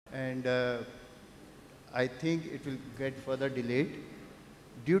and I think it will get further delayed,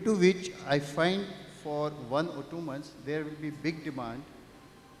 due to which I find for 1 or 2 months there will be big demand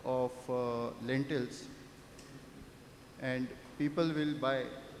of lentils, and people will buy,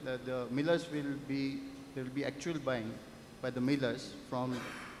 the millers will be, there will be actual buying by the millers from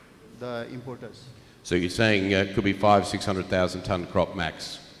the importers. So you're saying it could be 500,000-600,000 tonne crop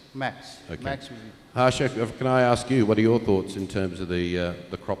max? Max. Okay. Max will be. Harsha, can I ask you, what are your thoughts in terms of the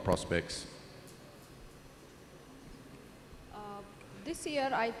crop prospects? This year,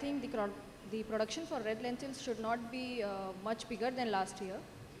 I think the production for red lentils should not be much bigger than last year.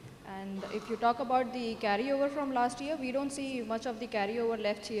 And if you talk about the carryover from last year, we don't see much of the carryover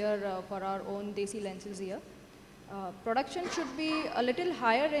left here for our own desi lentils here. Production should be a little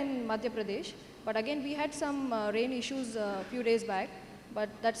higher in Madhya Pradesh, but again we had some rain issues a few days back, but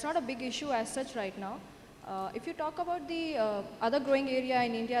that's not a big issue as such right now. If you talk about the other growing area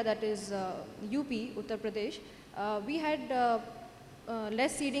in India, that is UP, Uttar Pradesh, we had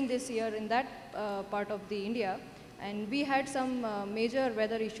less seeding this year in that part of the India, and we had some major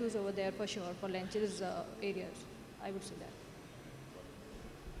weather issues over there for sure for lentils areas, I would say that.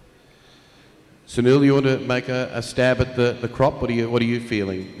 Sunil, you want to make a stab at the crop? What are you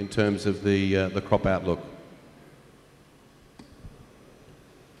feeling in terms of the crop outlook?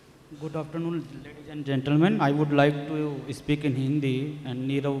 Good afternoon, ladies and gentlemen. I would like to speak in Hindi and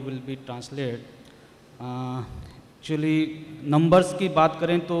Neerav will be translate. Actually, numbers की बात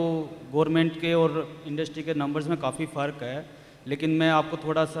करें तो government के और industry के numbers में काफ़ी फ़र्क है, लेकिन मैं आपको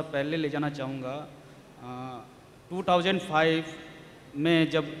थोड़ा सा पहले ले जाना चाहूँगा। 2005 में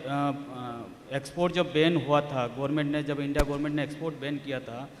जब एक्सपोर्ट जब बैन हुआ था, गवर्नमेंट ने, जब इंडिया गवर्नमेंट ने एक्सपोर्ट बैन किया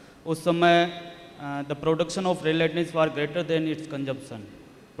था, उस समय the production of red lentils war greater than it's consumption.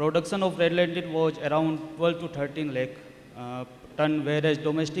 Production of red lentil was around 12 to 13 lakh ton, whereas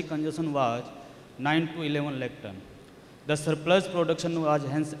domestic consumption was 9 to 11 lakh ton. The surplus production was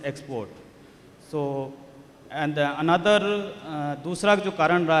hence export. So, and another दूसरा जो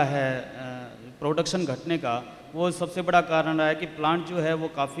कारण रहा है production घटने का, वो सबसे बड़ा कारण रहा है कि प्लांट जो है वो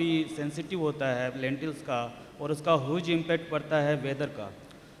काफ़ी सेंसिटिव होता है लेंटिल्स का, और उसका ह्यूज इम्पैक्ट पड़ता है वेदर का.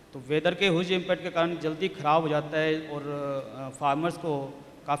 तो वेदर के ह्यूज इम्पैक्ट के कारण जल्दी ख़राब हो जाता है और फार्मर्स को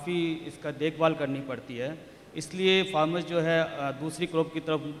काफ़ी इसका देखभाल करनी पड़ती है. इसलिए फार्मर्स जो है दूसरी क्रॉप की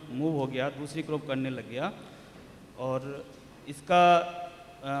तरफ मूव हो गया, दूसरी क्रॉप करने लग गया, और इसका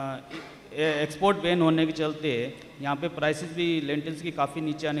एक्सपोर्ट बैन होने के चलते यहाँ पे प्राइसेस भी लेंटिल्स की काफ़ी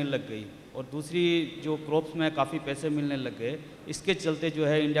नीचे आने लग गई, और दूसरी जो क्रॉप्स में काफ़ी पैसे मिलने लग गए. इसके चलते जो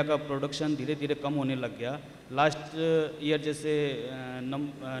है इंडिया का प्रोडक्शन धीरे धीरे कम होने लग गया. लास्ट ईयर जैसे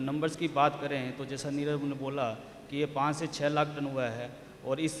नंबर्स की बात करें तो जैसा नीरज ने बोला कि ये 5 से 6 लाख टन हुआ है,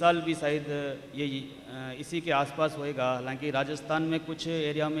 और इस साल भी शायद ये इसी के आसपास होएगा. हालांकि राजस्थान में कुछ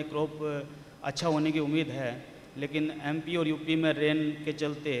एरिया में क्रॉप अच्छा होने की उम्मीद है, लेकिन एमपी और यूपी में रेन के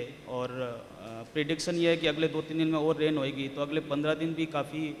चलते, और प्रेडिक्शन ये है कि अगले 2-3 दिन में और रेन होएगी, तो अगले 15 दिन भी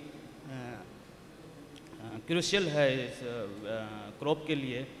काफ़ी क्रूशियल है इस क्रॉप के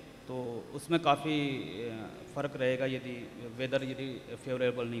लिए. तो उसमें काफ़ी फ़र्क रहेगा यदि वेदर यदि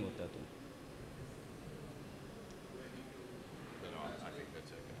फेवरेबल नहीं होता तो.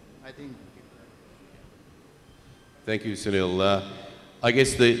 I think. Thank you, Sunil. I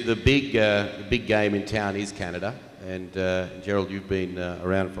guess the big game in town is Canada, and Gerald, you've been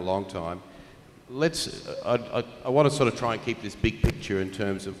around for a long time. I want to sort of try and keep this big picture in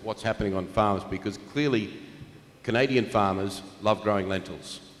terms of what's happening on farms, because clearly Canadian farmers love growing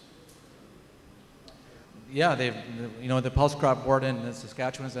lentils. Yeah, the Pulse Crop Board in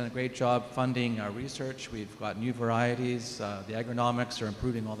Saskatchewan has done a great job funding our research. We've got new varieties. The agronomics are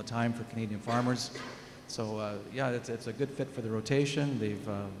improving all the time for Canadian farmers. So yeah, it's a good fit for the rotation. They've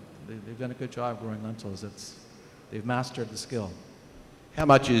done a good job growing lentils. They've mastered the skill. How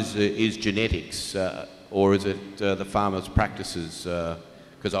much is genetics, or is it the farmers' practices?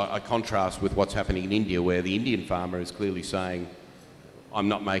 Because I contrast with what's happening in India, where the Indian farmer is clearly saying, I'm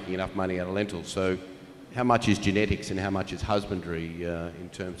not making enough money out of lentils. So how much is genetics and how much is husbandry in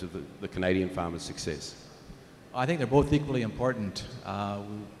terms of the Canadian farmer's success? I think they're both equally important.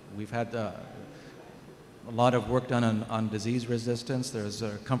 We've had a lot of work done on disease resistance. There's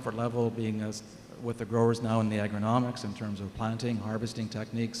a comfort level being with the growers now in the agronomics in terms of planting, harvesting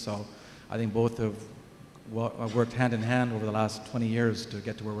techniques. So I think both have worked hand in hand over the last 20 years to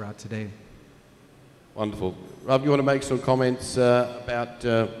get to where we're at today. Wonderful. Rob, you want to make some comments about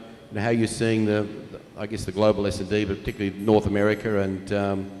how you're seeing I guess the global S&D, but particularly North America, and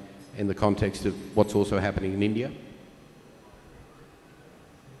in the context of what's also happening in India?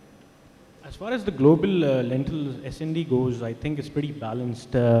 As far as the global lentil S&D goes, I think it's pretty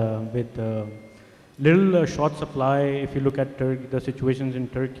balanced with little short supply. If you look at the situations in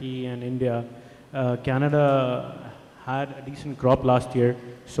Turkey and India, Canada had a decent crop last year,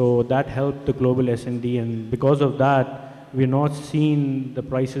 so that helped the global S&D, and because of that, we're not seeing the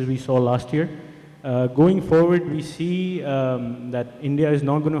prices we saw last year. Going forward, we see that India is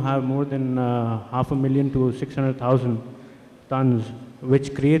not going to have more than 500,000 to 600,000 tons,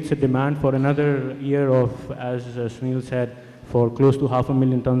 which creates a demand for another year of, as Sunil said, for close to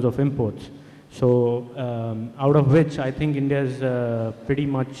 500,000 tons of imports. So out of which I think India has pretty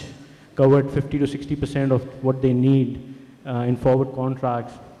much covered 50 to 60% of what they need in forward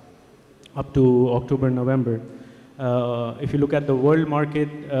contracts up to October, November. If you look at the world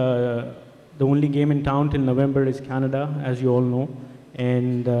market, the only game in town till November is Canada, as you all know,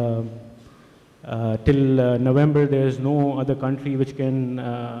 and till November there is no other country which can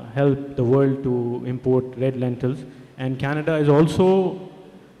help the world to import red lentils, and Canada is also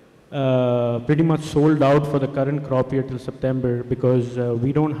pretty much sold out for the current crop year till September, because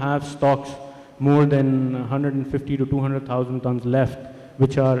we don't have stocks more than 150 to 200,000 tons left,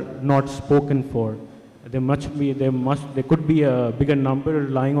 which are not spoken for. There could be a bigger number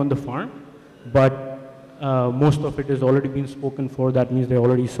lying on the farm, but most of it has already been spoken for. That means they're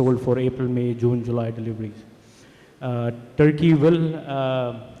already sold for April, May, June, July deliveries. Turkey will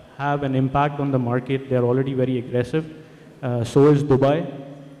have an impact on the market. They're already very aggressive. So is Dubai.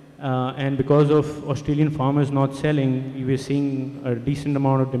 And because of Australian farmers not selling, we're seeing a decent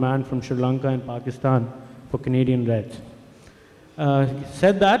amount of demand from Sri Lanka and Pakistan for Canadian reds.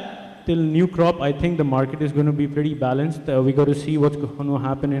 Said that, till new crop, I think the market is going to be pretty balanced. We got to see what's going to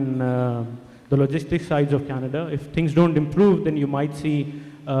happen in the logistics sides of Canada. If things don't improve, then you might see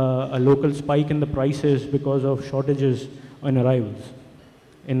a local spike in the prices because of shortages on arrivals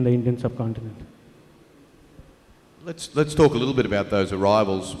in the Indian subcontinent. Let's talk a little bit about those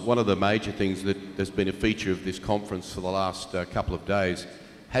arrivals. One of the major things that has been a feature of this conference for the last couple of days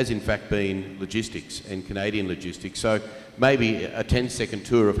has in fact been logistics and Canadian logistics. So maybe a 10-second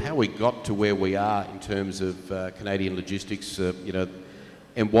tour of how we got to where we are in terms of Canadian logistics,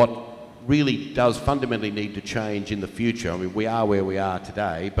 and what really does fundamentally need to change in the future. I mean, we are where we are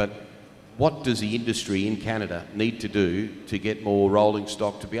today, but what does the industry in Canada need to do to get more rolling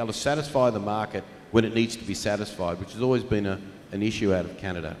stock to be able to satisfy the market when it needs to be satisfied, which has always been an issue out of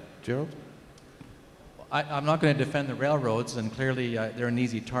Canada? Gerald? I'm not going to defend the railroads, and clearly they're an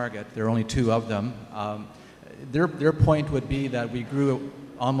easy target. There are only two of them. Their point would be that we grew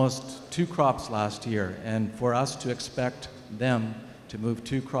almost 2 crops last year, and for us to expect them to move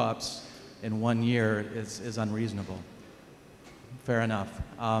 2 crops in 1 year is unreasonable. Fair enough.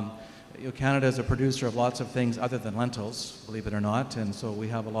 Canada is a producer of lots of things other than lentils, believe it or not, and so we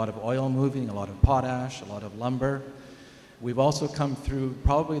have a lot of oil moving, a lot of potash, a lot of lumber. We've also come through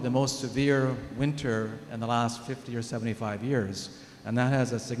probably the most severe winter in the last 50 or 75 years, and that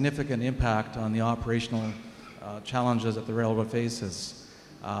has a significant impact on the operational challenges that the railroad faces.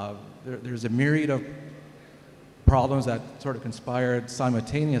 There's a myriad of problems that sort of conspired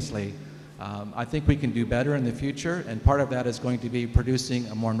simultaneously. I think we can do better in the future, and part of that is going to be producing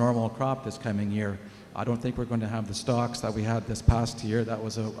a more normal crop this coming year. I don't think we're going to have the stocks that we had this past year. That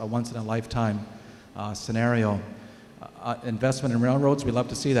was a once-in-a-lifetime scenario. Investment in railroads, we love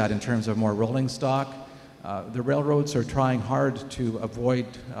to see that in terms of more rolling stock. The railroads are trying hard to avoid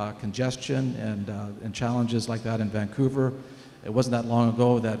congestion and challenges like that in Vancouver. It wasn't that long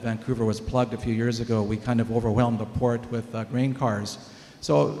ago that Vancouver was plugged a few years ago. We kind of overwhelmed the port with grain cars.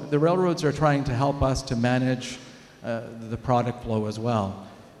 So the railroads are trying to help us to manage the product flow as well.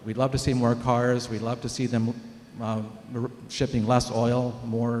 We'd love to see more cars. We'd love to see them shipping less oil,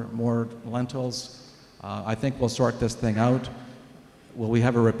 more lentils. I think we'll sort this thing out. Will we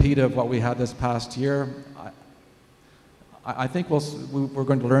have a repeat of what we had this past year? I think we're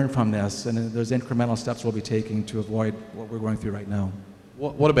going to learn from this, and there's incremental steps we'll be taking to avoid what we're going through right now.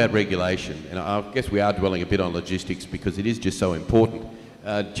 What about regulation? And I guess we are dwelling a bit on logistics because it is just so important.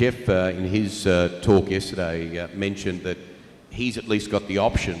 Jeff, in his talk yesterday, mentioned that he's at least got the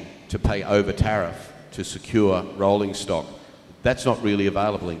option to pay over tariff to secure rolling stock. That's not really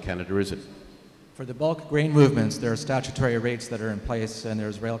available in Canada, is it? For the bulk grain movements, there are statutory rates that are in place, and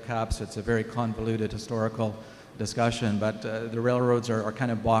there's rail caps. It's a very convoluted historical discussion, but the railroads are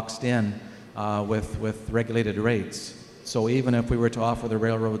kind of boxed in with regulated rates. So even if we were to offer the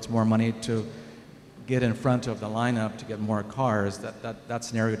railroads more money to get in front of the lineup to get more cars, that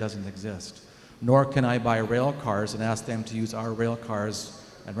scenario doesn't exist. Nor can I buy rail cars and ask them to use our rail cars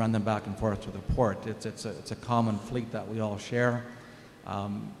and run them back and forth to the port. It's a common fleet that we all share.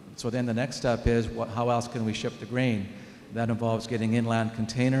 So then the next step is how else can we ship the grain? That involves getting inland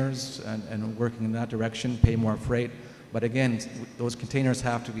containers and working in that direction, pay more freight. But again, those containers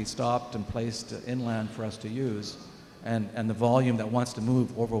have to be stopped and placed inland for us to use. And the volume that wants to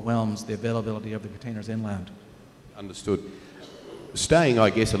move overwhelms the availability of the containers inland. Understood. Staying, I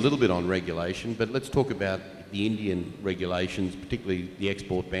guess, a little bit on regulation, but let's talk about the Indian regulations, particularly the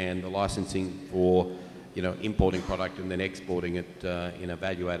export ban, the licensing for, importing product and then exporting it in a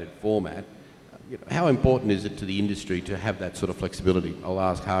value-added format. How important is it to the industry to have that sort of flexibility? I'll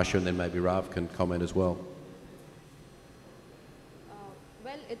ask Harsha and then maybe Rav can comment as well.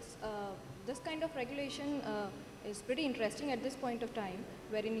 Well, it's this kind of regulation is pretty interesting at this point of time,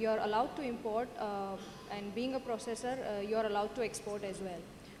 wherein you're allowed to import and being a processor, you're allowed to export as well.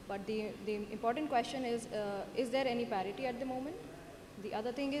 But the important question is there any parity at the moment? The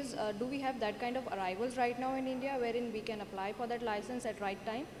other thing is, do we have that kind of arrivals right now in India wherein we can apply for that license at right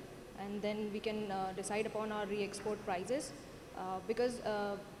time and then we can decide upon our re-export prices? Because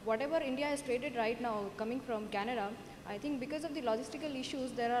whatever India has traded right now coming from Canada, I think because of the logistical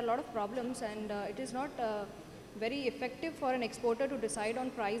issues, there are a lot of problems and it is not very effective for an exporter to decide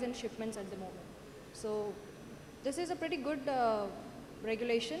on price and shipments at the moment. So this is a pretty good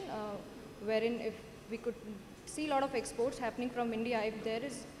regulation wherein if we could see a lot of exports happening from India if there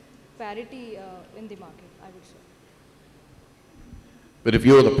is parity in the market, I would say. But if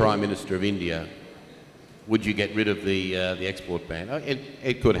you're the Prime Minister of India, would you get rid of the export ban?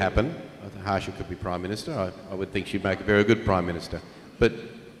 It could happen. Harsha could be Prime Minister. I would think she'd make a very good Prime Minister. But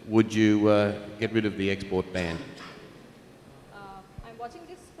would you get rid of the export ban? I'm watching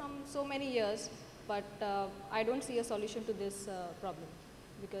this from so many years, but I don't see a solution to this problem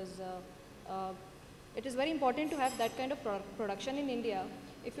because it is very important to have that kind of production in India.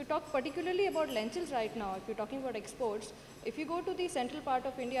 If you talk particularly about lentils right now, if you're talking about exports, if you go to the central part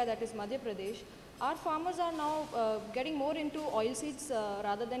of India, that is Madhya Pradesh, our farmers are now getting more into oilseeds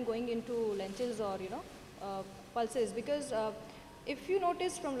rather than going into lentils or pulses, because if you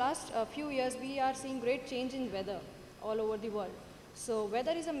notice from last few years, we are seeing great change in weather all over the world. So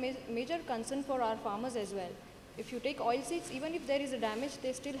weather is a major concern for our farmers as well. If you take oilseeds, even if there is a damage,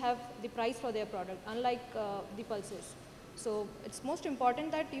 they still have the price for their product, unlike the pulses. So it's most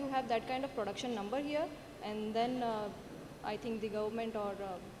important that you have that kind of production number here, and then I think the government or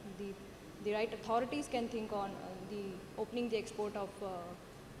the right authorities can think on opening the export of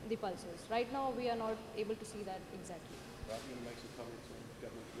the pulses. Right now, we are not able to see that exactly.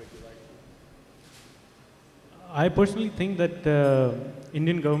 I personally think that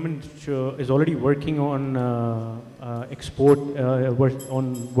Indian government is already working on export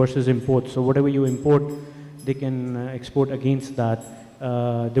on versus import. So whatever you import, they can export against that.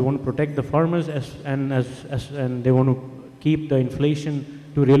 They want to protect the farmers and they want to keep the inflation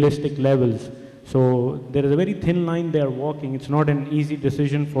to realistic levels. So there is a very thin line they are walking. It's not an easy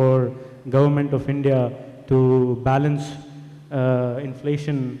decision for government of India to balance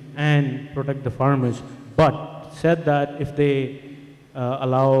inflation and protect the farmers. But said that if they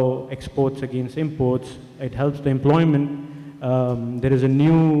allow exports against imports, it helps the employment. There is a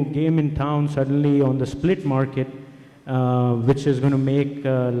new game in town suddenly on the split market, which is going to make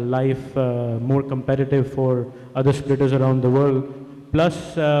life more competitive for other splitters around the world.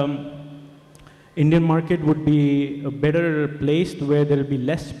 Plus, Indian market would be better placed where there will be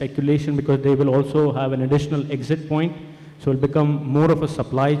less speculation because they will also have an additional exit point. So it will become more of a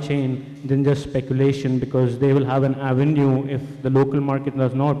supply chain than just speculation, because they will have an avenue. If the local market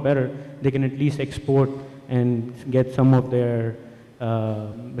does not better, they can at least export and get some of their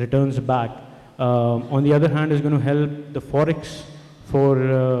returns back. On the other hand, it's going to help the forex for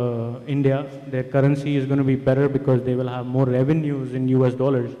India. Their currency is going to be better because they will have more revenues in US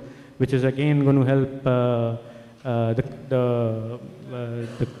dollars, which is again going to help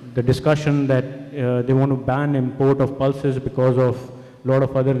the discussion that they want to ban import of pulses because of a lot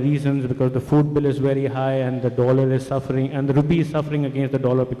of other reasons, because the food bill is very high and the dollar is suffering, and the rupee is suffering against the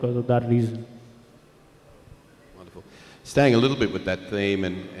dollar because of that reason. Wonderful. Staying a little bit with that theme,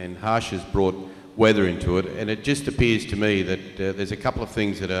 and Harsh has brought weather into it, and it just appears to me that there's a couple of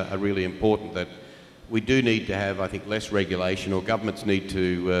things that are really important, that we do need to have, I think, less regulation, or governments need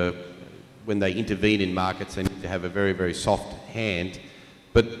to, when they intervene in markets, they need to have a very, very soft hand.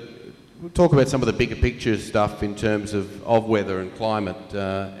 But we'll talk about some of the bigger picture stuff in terms of weather and climate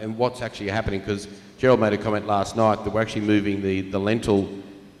and what's actually happening, because Gerald made a comment last night that we're actually moving the lentil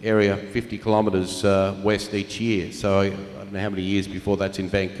area 50 kilometres west each year. So I don't know how many years before that's in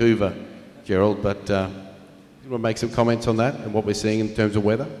Vancouver, Gerald, but you want to make some comments on that and what we're seeing in terms of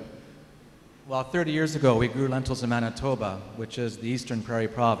weather? Well, 30 years ago, we grew lentils in Manitoba, which is the eastern prairie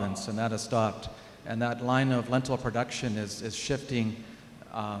province, and that has stopped. And that line of lentil production is shifting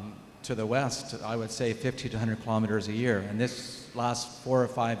to the west, I would say 50 to 100 kilometers a year. And this last 4 or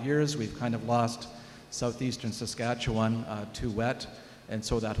 5 years, we've kind of lost southeastern Saskatchewan to wet. And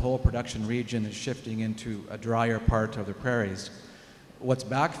so that whole production region is shifting into a drier part of the prairies. What's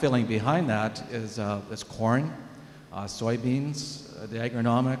backfilling behind that is corn, soybeans, the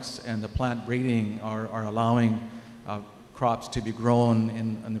agronomics and the plant breeding are allowing crops to be grown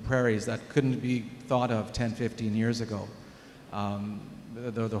in the prairies that couldn't be thought of 10, 15 years ago.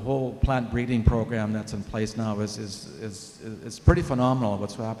 The whole plant breeding program that's in place now is pretty phenomenal,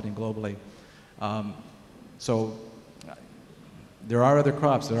 what's happening globally. So there are other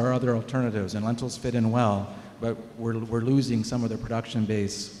crops, there are other alternatives, and lentils fit in well, but we're losing some of the production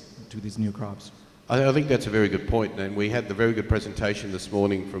base to these new crops. I think that's a very good point, and we had the very good presentation this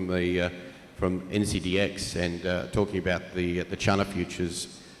morning from the from NCDX and talking about the China futures.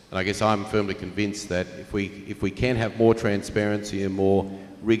 And I guess I'm firmly convinced that if we can have more transparency and more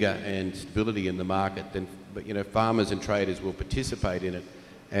rigour and stability in the market, then farmers and traders will participate in it.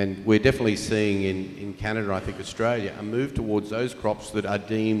 And we're definitely seeing in Canada, I think Australia, a move towards those crops that are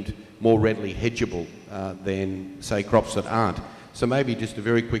deemed more readily hedgeable than, say, crops that aren't. So maybe just a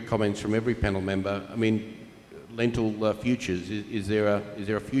very quick comments from every panel member. I mean, lentil futures, is there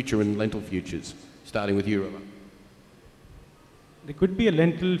a future in lentil futures? Starting with you, Rama. There could be a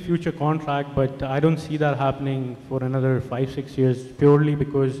lentil future contract, but I don't see that happening for another 5-6 years, purely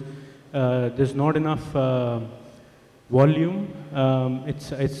because there's not enough volume.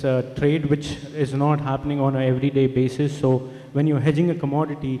 It's a trade which is not happening on an everyday basis. So when you're hedging a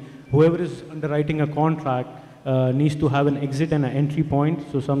commodity, whoever is underwriting a contract needs to have an exit and an entry point.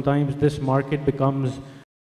 So sometimes this market becomes